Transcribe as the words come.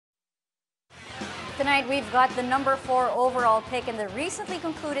Tonight, we've got the number 4 overall pick in the recently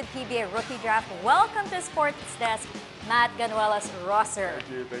concluded PBA Rookie Draft. Welcome to Sports Desk, Matt Ganuelas-Rosser. Thank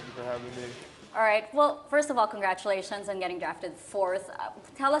you for having me. All right, well, first of all, congratulations on getting drafted 4th.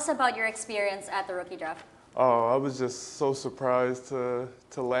 Tell us about your experience at the Rookie Draft. Oh, I was just so surprised to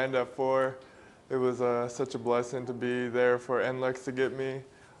land at 4. It was such a blessing to be there for NLEX to get me.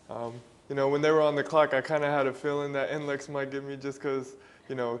 You know, when they were on the clock, I kind of had a feeling that NLEX might get me just because,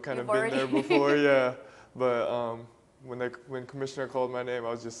 you know, kind of been there before, yeah. But when Commissioner called my name, I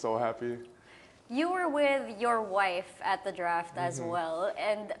was just so happy. You were with your wife at the draft as well,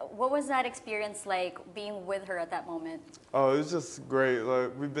 and what was that experience like being with her at that moment? Oh, it was just great.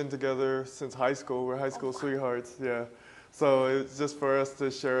 Like, we've been together since high school. We're high school sweethearts, yeah. So it's just for us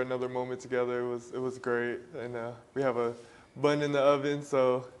to share another moment together. It was great, and we have a bun in the oven,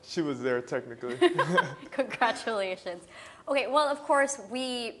 so she was there technically. Congratulations. Okay, well, of course,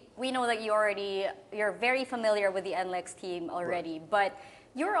 we know that you're very familiar with the NLEX team already, right. But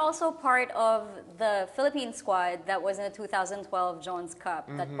you're also part of the Philippine squad that was in the 2012 Jones Cup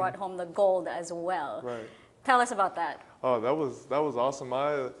that brought home the gold as well. Right. Tell us about that. Oh, that was awesome.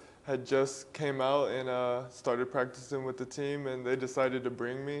 I had just came out and started practicing with the team, and they decided to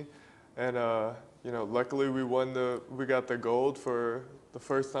bring me. And you know, luckily we got the gold for the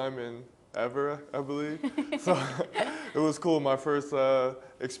first time in ever, I believe. So it was cool. My first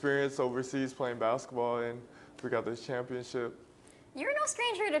experience overseas playing basketball, and we got this championship. You're no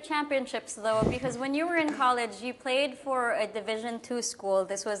stranger to championships, though, because when you were in college, you played for a Division II school.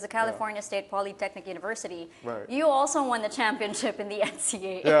 This was the California State Polytechnic University. Right. You also won the championship in the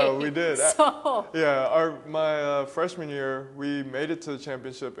NCAA. Yeah, we did. So yeah, my freshman year, we made it to the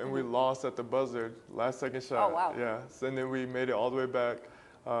championship, and we lost at the buzzer, last second shot. Oh, wow. Yeah, so, and then we made it all the way back.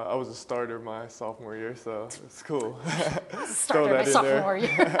 I was a starter my sophomore year, so it's cool. Starter my sophomore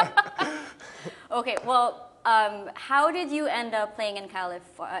year. Okay, well, how did you end up playing in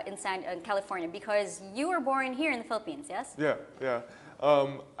California? Because you were born here in the Philippines, yes? Yeah.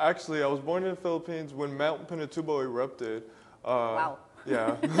 Actually, I was born in the Philippines when Mount Pinatubo erupted. Wow.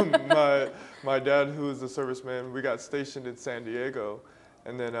 Yeah, my dad, who was a serviceman, we got stationed in San Diego,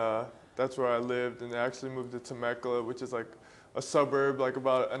 and then that's where I lived, and I actually moved to Temecula, which is like a suburb, like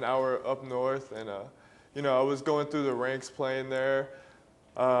about an hour up north, and you know, I was going through the ranks playing there,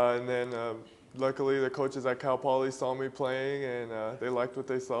 and then luckily the coaches at Cal Poly saw me playing, and they liked what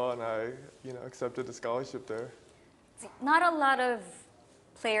they saw, and I, you know, accepted the scholarship there. Not a lot of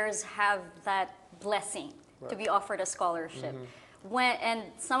players have that blessing to be offered a scholarship. And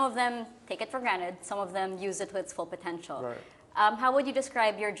some of them take it for granted, some of them use it to its full potential. Right. How would you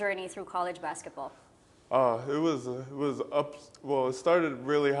describe your journey through college basketball? It was up. Well, it started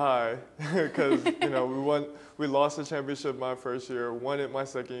really high because you know we lost the championship my first year, won it my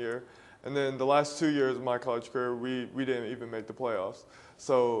second year, and then the last 2 years of my college career we didn't even make the playoffs.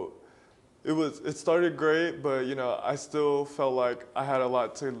 So it started great, but you know I still felt like I had a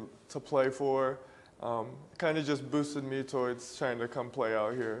lot to play for. Kind of just boosted me towards trying to come play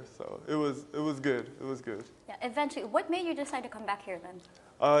out here. So it was good. It was good. Yeah. Eventually, what made you decide to come back here then?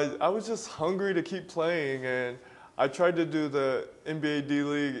 I was just hungry to keep playing, and I tried to do the NBA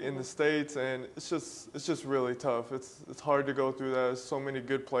D-League in the States, and it's just really tough. It's hard to go through that. There's so many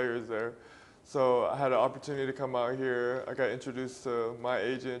good players there. So I had an opportunity to come out here. I got introduced to my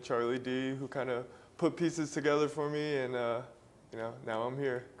agent, Charlie D, who kind of put pieces together for me, and you know, now I'm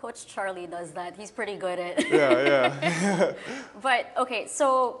here. Coach Charlie does that. He's pretty good at it. Yeah. But okay,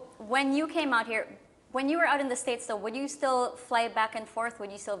 so when you came out here, when you were out in the States, though, would you still fly back and forth?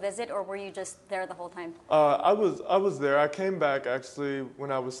 Would you still visit, or were you just there the whole time? I was there. I came back actually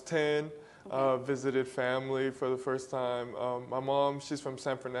when I was 10. Visited family for the first time. My mom, she's from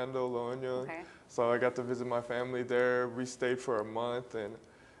San Fernando, La Union. Okay. So I got to visit my family there. We stayed for a month, and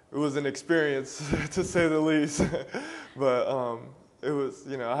it was an experience to say the least. But it was,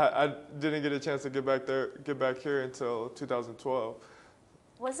 you know, I didn't get a chance to get back here until 2012.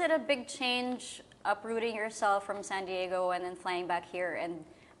 Was it a big change uprooting yourself from San Diego and then flying back here and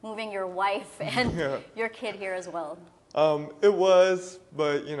moving your wife and your kid here as well? It was,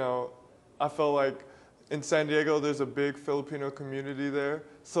 but you know, I felt like in San Diego there's a big Filipino community there,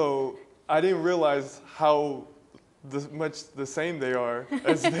 so I didn't realize how much the same they are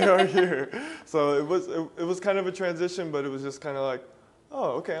as they are here. So it was kind of a transition, but it was just kind of like,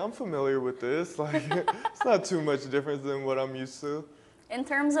 oh, okay, I'm familiar with this. Like, it's not too much difference than what I'm used to. In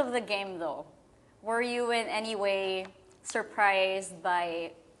terms of the game, though, were you in any way surprised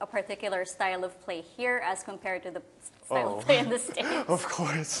by a particular style of play here as compared to the style of play in the States? Of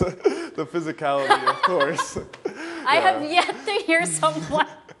course. The physicality, of course. I have yet to hear someone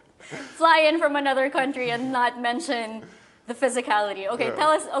fly in from another country and not mention the physicality. Okay,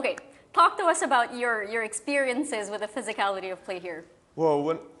 Yeah. Talk to us about your experiences with the physicality of play here. Well,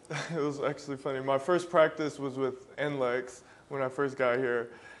 when it was actually funny. My first practice was with NLEX when I first got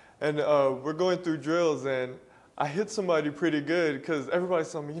here, and we're going through drills, and I hit somebody pretty good because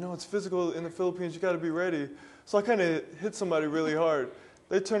everybody's telling me, you know, it's physical in the Philippines. You got to be ready. So I kind of hit somebody really hard.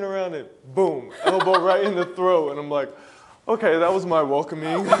 They turn around and boom, elbow right in the throat, and I'm like, okay, that was my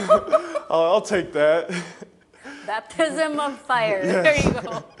welcoming. I'll take that. Baptism of fire. Yes. There you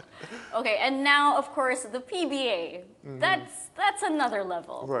go. Okay, and now, of course, the PBA. That's another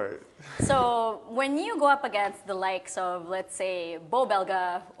level. Right. So when you go up against the likes of, let's say, Bo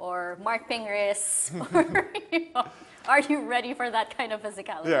Belga or Mark Pingris, or, are you ready for that kind of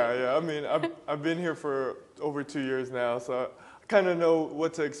physicality? Yeah. I mean, I've been here for over 2 years now, so I kind of know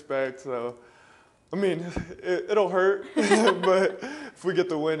what to expect. So, I mean, it'll hurt, but if we get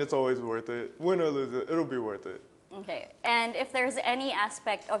the win, it's always worth it. Win or lose it, it'll be worth it. Okay, and if there's any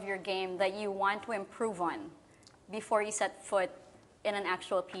aspect of your game that you want to improve on before you set foot in an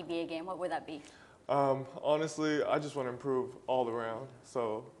actual PBA game, what would that be? Honestly, I just want to improve all around.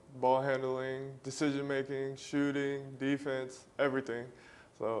 So ball handling, decision making, shooting, defense, everything.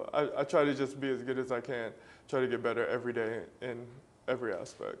 So I try to just be as good as I can, try to get better every day in every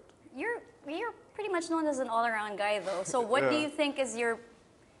aspect. You're pretty much known as an all-around guy, though. So what do you think is your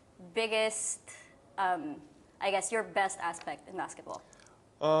biggest, I guess, your best aspect in basketball?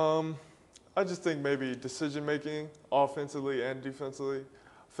 I just think maybe decision making, offensively and defensively.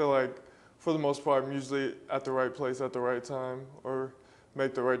 I feel like for the most part, I'm usually at the right place at the right time, or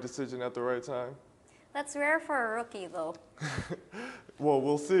make the right decision at the right time. That's rare for a rookie, though. Well,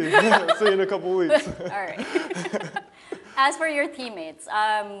 we'll see. See in a couple weeks. All right. As for your teammates,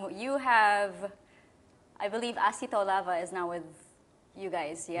 you have, I believe, Asi Taulava is now with you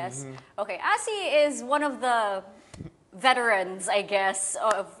guys, yes? Okay, Asi is one of the veterans, I guess,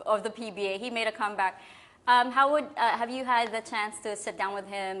 of the PBA. He made a comeback. Have you had the chance to sit down with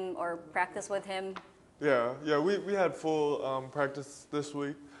him or practice with him? Yeah, we had full practice this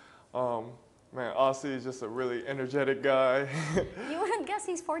week. Man, Aussie is just a really energetic guy. You wouldn't guess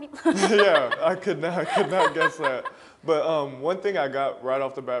he's 40. Yeah, I could not guess that. But one thing I got right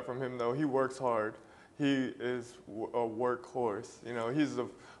off the bat from him, though, he works hard. He is a workhorse. You know, he's the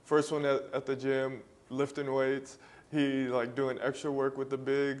first one at the gym, lifting weights. He like doing extra work with the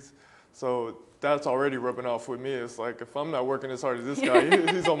bigs. So that's already rubbing off with me. It's like, if I'm not working as hard as this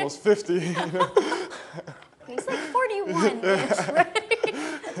guy, he's almost 50. You know? He's like 41-ish, right?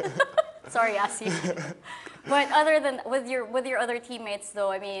 Sorry, Asi. But other than with your other teammates,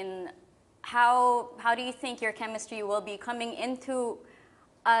 though, I mean, how do you think your chemistry will be coming into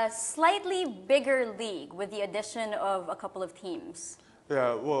a slightly bigger league with the addition of a couple of teams?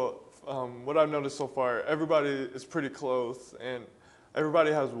 Yeah, well, what I've noticed so far, everybody is pretty close, and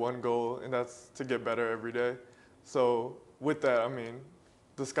everybody has one goal, and that's to get better every day. So with that, I mean,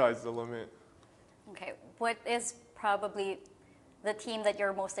 the sky's the limit. Okay, what is probably the team that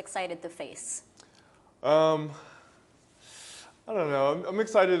you're most excited to face? I don't know. I'm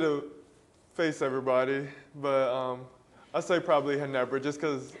excited to face everybody, but I say probably Ginebra just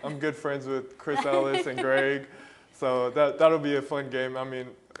because I'm good friends with Chris Ellis and Greg. So that'll be a fun game. I mean,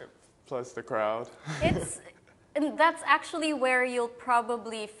 plus the crowd. And that's actually where you'll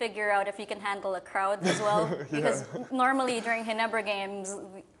probably figure out if you can handle a crowd as well. Because normally during Ginebra games,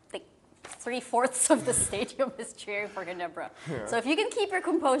 like 3/4 of the stadium is cheering for Ginebra. Yeah. So if you can keep your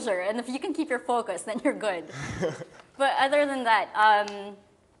composure and if you can keep your focus, then you're good. But other than that,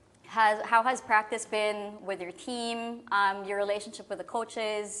 how has practice been with your team, your relationship with the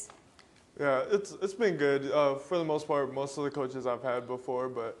coaches? Yeah, it's been good. For the most part, most of the coaches I've had before,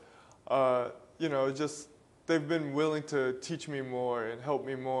 but you know, just they've been willing to teach me more and help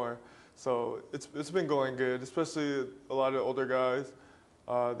me more. So it's been going good, especially a lot of older guys.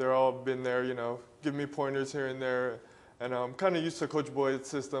 They're all been there, you know, give me pointers here and there. And I'm kind of used to Coach Boyd's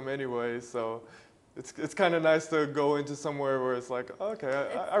system anyway, so it's kind of nice to go into somewhere where it's like,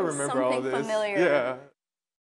 okay, I remember all this. Something familiar. Yeah.